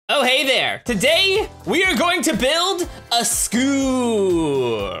there. Today, we are going to build a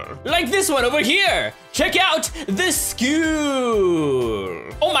school. Like this one over here. Check out the school.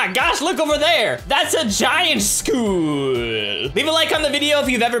 Oh my gosh, look over there. That's a giant school. Leave a like on the video if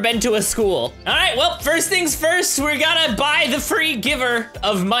you've ever been to a school. All right, well, first things first, we're gonna buy the free giver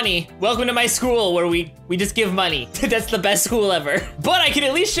of money. Welcome to my school where we just give money. That's the best school ever. But I can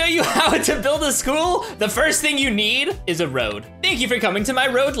at least show you how to build a school. The first thing you need is a road. Thank you for coming to my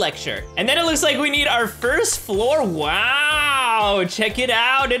road lecture. And then it looks like we need our first floor. Wow, check it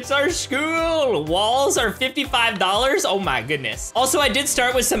out. It's our school. Walls are $55. Oh my goodness. Also, I did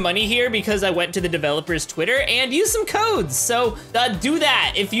start with some money here because I went to the developer's Twitter and used some codes. So do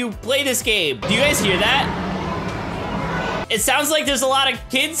that if you play this game. Do you guys hear that? It sounds like there's a lot of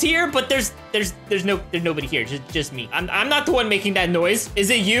kids here, but there's nobody here, just me. I'm not the one making that noise. Is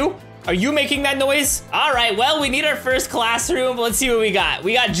it you? Are you making that noise? All right, well, we need our first classroom. Let's see what we got.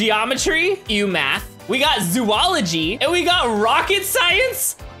 We got geometry, math. We got zoology, and we got rocket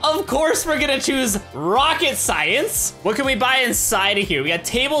science. Of course, we're gonna choose rocket science. What can we buy inside of here? We got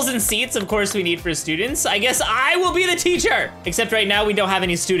tables and seats, of course, we need for students. I guess I will be the teacher. Except right now, we don't have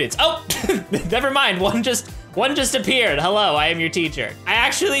any students. Oh, never mind, one just appeared. Hello, I am your teacher. I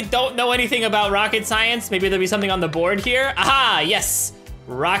actually don't know anything about rocket science. Maybe there'll be something on the board here. Aha, yes,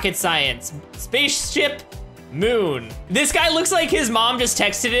 rocket science. Spaceship, moon. This guy looks like his mom just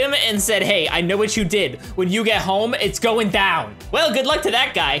texted him and said, hey, I know what you did. When you get home, it's going down. Well, good luck to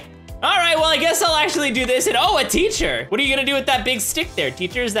that guy. All right, well, I guess I'll actually do this. And oh, a teacher. What are you gonna do with that big stick there,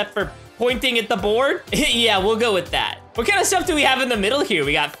 teacher? Is that for pointing at the board? Yeah, we'll go with that. What kind of stuff do we have in the middle here?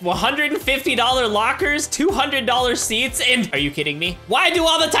 We got $150 lockers, $200 seats, and are you kidding me? Why do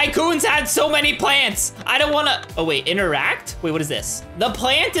all the Tycoons have so many plants? I don't wanna, oh wait, interact? Wait, what is this? The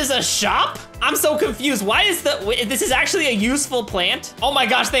plant is a shop? I'm so confused. Why is this is actually a useful plant? Oh my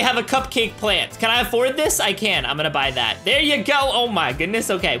gosh, they have a cupcake plant. Can I afford this? I can, I'm gonna buy that. There you go, oh my goodness,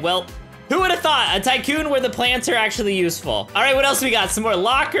 okay, well, who would have thought? A Tycoon where the plants are actually useful. All right, what else we got? Some more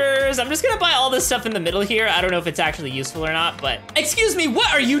lockers. I'm just gonna buy all this stuff in the middle here. I don't know if it's actually useful or not, but excuse me, what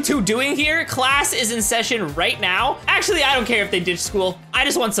are you two doing here? Class is in session right now. Actually, I don't care if they ditch school. I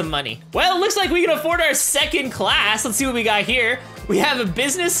just want some money. Well, it looks like we can afford our second class. Let's see what we got here. We have a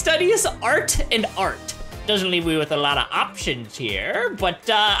business studies, art, and art. Doesn't leave me with a lot of options here, but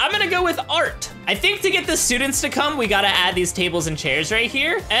I'm gonna go with art. I think to get the students to come, we gotta add these tables and chairs right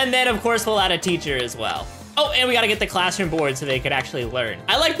here. And then of course, we'll add a teacher as well. Oh, and we gotta get the classroom board so they could actually learn.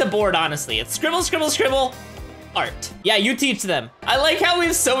 I like the board, honestly. It's scribble, scribble, scribble, art. Yeah, you teach them. I like how we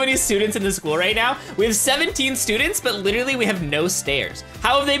have so many students in the school right now. We have 17 students, but literally we have no stairs.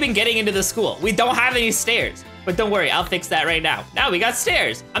 How have they been getting into the school? We don't have any stairs. But don't worry, I'll fix that right now. Now we got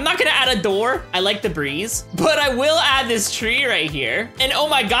stairs. I'm not gonna add a door. I like the breeze, but I will add this tree right here. And oh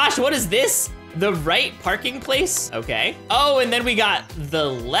my gosh, what is this? The right parking place? Okay. Oh, and then we got the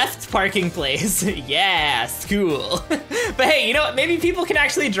left parking place. Yeah, school. But hey, you know what? Maybe people can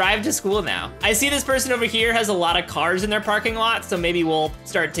actually drive to school now. I see this person over here has a lot of cars in their parking lot, so maybe we'll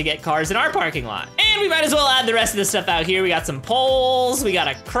start to get cars in our parking lot. And we might as well add the rest of the stuff out here. We got some poles, we got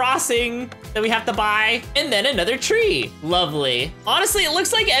a crossing that we have to buy, and then another tree. Lovely. Honestly, it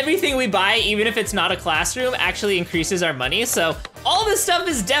looks like everything we buy, even if it's not a classroom, actually increases our money, so all this stuff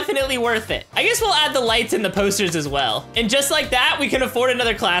is definitely worth it. I guess we'll add the lights and the posters as well. And just like that, we can afford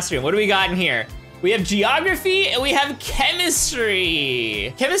another classroom. What do we got in here? We have geography and we have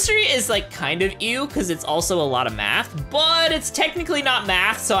chemistry. Chemistry is like kind of ew because it's also a lot of math, but it's technically not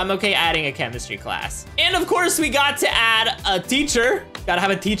math, so I'm okay adding a chemistry class. And of course, we got to add a teacher. Gotta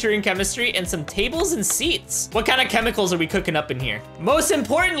have a teacher in chemistry and some tables and seats. What kind of chemicals are we cooking up in here? Most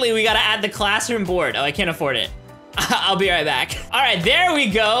importantly, we gotta add the classroom board. Oh, I can't afford it. I'll be right back. All right, there we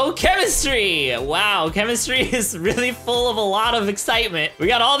go. Chemistry. Wow, chemistry is really full of a lot of excitement. We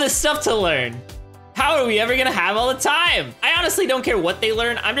got all this stuff to learn. How are we ever gonna have all the time? I honestly don't care what they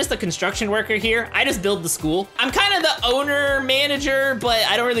learn. I'm just a construction worker here. I just build the school. I'm kind of the owner, manager, but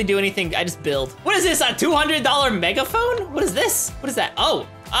I don't really do anything. I just build. What is this, a $200 megaphone? What is this? What is that? Oh,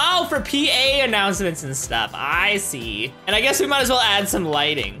 for PA announcements and stuff. I see. And I guess we might as well add some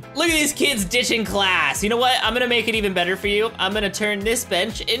lighting. Look at these kids ditching class. You know what? I'm gonna make it even better for you. I'm gonna turn this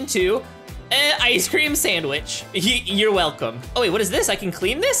bench into an ice cream sandwich. You're welcome. Oh wait, what is this? I can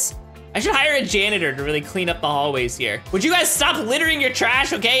clean this? I should hire a janitor to really clean up the hallways here. Would you guys stop littering your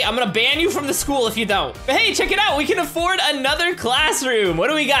trash, okay? I'm gonna ban you from the school if you don't. But hey, check it out. We can afford another classroom. What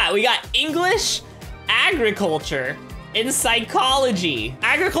do we got? We got English, agriculture, and psychology.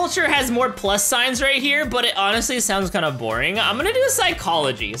 Agriculture has more plus signs right here, but it honestly sounds kind of boring. I'm gonna do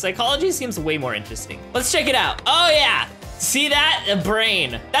psychology. Psychology seems way more interesting. Let's check it out. Oh yeah. See that? A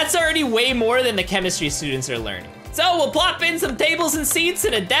brain. That's already way more than the chemistry students are learning. So we'll plop in some tables and seats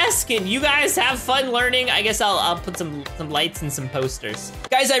and a desk, and you guys have fun learning. I guess I'll put some lights and some posters.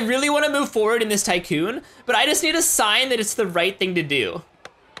 Guys, I really want to move forward in this Tycoon, but I just need a sign that it's the right thing to do.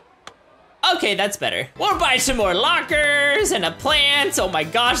 Okay, that's better. We'll buy some more lockers and a plant. Oh my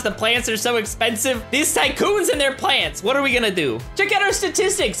gosh, the plants are so expensive. These tycoons and their plants, what are we gonna do? Check out our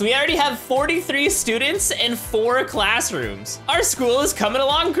statistics. We already have 43 students and 4 classrooms. Our school is coming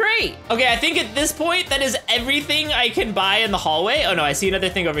along great. Okay, I think at this point, that is everything I can buy in the hallway. Oh no, I see another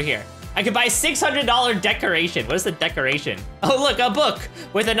thing over here. I could buy $600 decoration. What is the decoration? Oh look, a book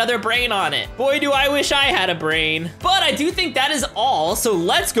with another brain on it. Boy, do I wish I had a brain. But I do think that is all, so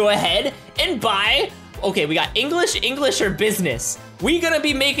let's go ahead and buy, okay, we got English, or business. We're gonna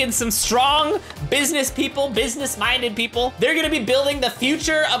be making some strong business people, business-minded people. They're gonna be building the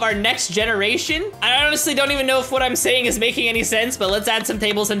future of our next generation. I honestly don't even know if what I'm saying is making any sense, but let's add some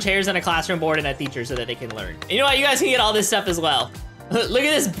tables and chairs and a classroom board and a teacher so that they can learn. And you know what, you guys can get all this stuff as well. Look at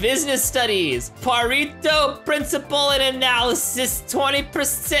this, business studies. Pareto principle and analysis,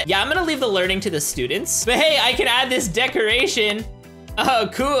 20%. Yeah, I'm gonna leave the learning to the students. But hey, I can add this decoration. Oh,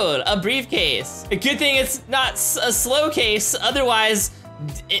 cool, a briefcase. A good thing it's not a slow case, otherwise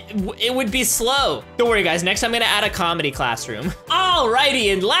it would be slow. Don't worry guys, next I'm gonna add a comedy classroom.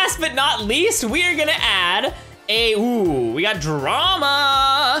 Alrighty, and last but not least, we are gonna add we got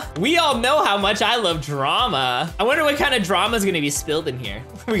drama. We all know how much I love drama. I wonder what kind of drama is gonna be spilled in here.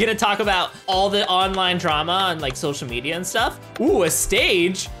 We're gonna talk about all the online drama on like social media and stuff. Ooh, a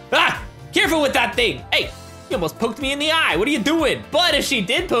stage. Ah, careful with that thing. Hey, you almost poked me in the eye. What are you doing? But if she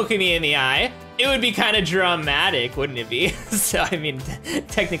did poke me in the eye, it would be kind of dramatic, wouldn't it be? So, I mean,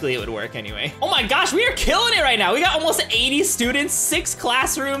 technically it would work anyway. Oh my gosh, we are killing it right now. We got almost 80 students, 6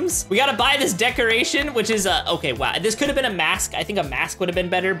 classrooms. We gotta buy this decoration, which is, okay, wow. This could have been a mask. I think a mask would have been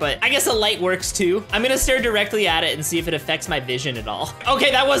better, but I guess a light works too. I'm gonna stare directly at it and see if it affects my vision at all. Okay,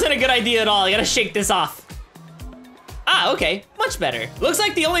 that wasn't a good idea at all. I gotta shake this off. Ah, okay, much better. Looks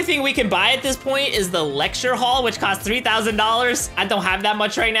like the only thing we can buy at this point is the lecture hall, which costs $3,000. I don't have that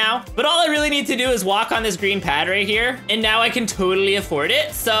much right now, but all I really need to do is walk on this green pad right here, and now I can totally afford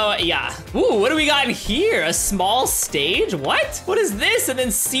it, so yeah. Ooh, what do we got in here? A small stage? What? What is this? And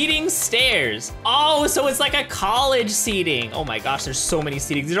then seating stairs. Oh, so it's like a college seating. Oh my gosh, there's so many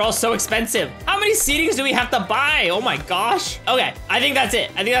seatings. These are all so expensive. How many seatings do we have to buy? Oh my gosh. Okay, I think that's it.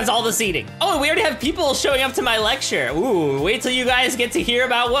 I think that's all the seating. Oh, and we already have people showing up to my lecture. Ooh, wait till you guys get to hear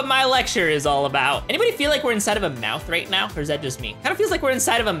about what my lecture is all about. Anybody feel like we're inside of a mouth right now? Or is that just me? Kind of feels like we're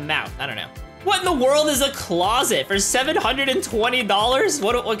inside of a mouth. I don't know. What in the world is a closet for $720?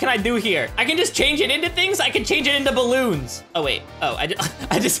 What can I do here? I can just change it into things? I can change it into balloons. Oh wait, oh,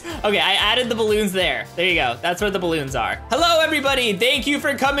 okay, I added the balloons there. There you go, that's where the balloons are. Hello everybody, thank you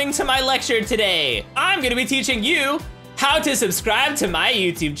for coming to my lecture today. I'm gonna be teaching you how to subscribe to my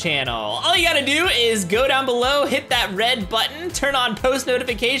YouTube channel. All you gotta do is go down below, hit that red button, turn on post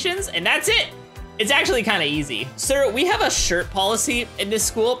notifications, and that's it. It's actually kind of easy. Sir, we have a shirt policy in this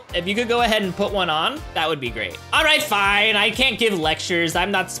school. If you could go ahead and put one on, that would be great. All right, fine. I can't give lectures.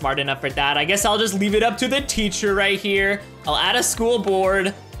 I'm not smart enough for that. I guess I'll just leave it up to the teacher right here. I'll add a school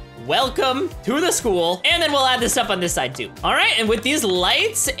board. Welcome to the school, and then we'll add this up on this side too. All right, and with these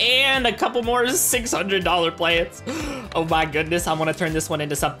lights and a couple more $600 plants. Oh my goodness, I wanna turn this one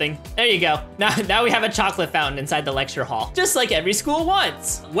into something. There you go. Now we have a chocolate fountain inside the lecture hall, just like every school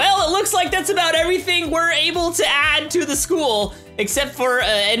wants. Well, it looks like that's about everything we're able to add to the school, except for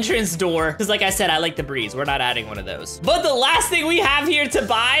an entrance door, because like I said, I like the breeze. We're not adding one of those. But the last thing we have here to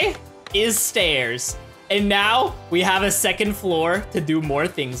buy is stairs. And now we have a second floor to do more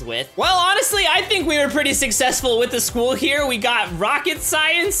things with. Well, honestly, I think we were pretty successful with the school here. We got rocket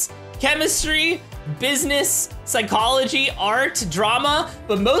science, chemistry, business, psychology, art, drama,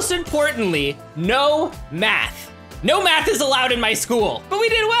 but most importantly, no math. No math is allowed in my school, but we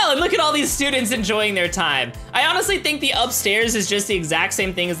did well, and look at all these students enjoying their time. I honestly think the upstairs is just the exact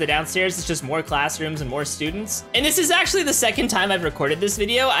same thing as the downstairs. It's just more classrooms and more students. And this is actually the second time I've recorded this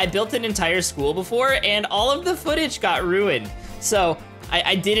video. I built an entire school before, and all of the footage got ruined. So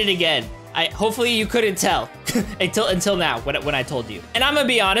I did it again. Hopefully you couldn't tell until now when I told you. And I'm gonna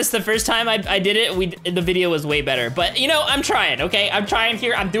be honest, the first time I did it, the video was way better. But you know, I'm trying, okay? I'm trying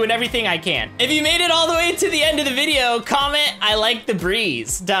here, I'm doing everything I can. If you made it all the way to the end of the video, comment "I like the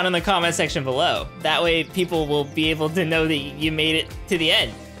breeze" down in the comment section below. That way people will be able to know that you made it to the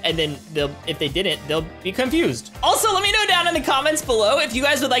end. And then if they didn't, they'll be confused. Also, let me know down in the comments below if you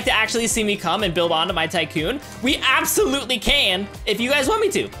guys would like to actually see me come and build onto my Tycoon. We absolutely can if you guys want me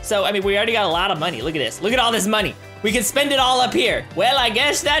to. So, I mean, we already got a lot of money. Look at this. Look at all this money. We can spend it all up here. Well, I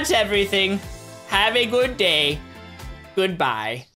guess that's everything. Have a good day. Goodbye.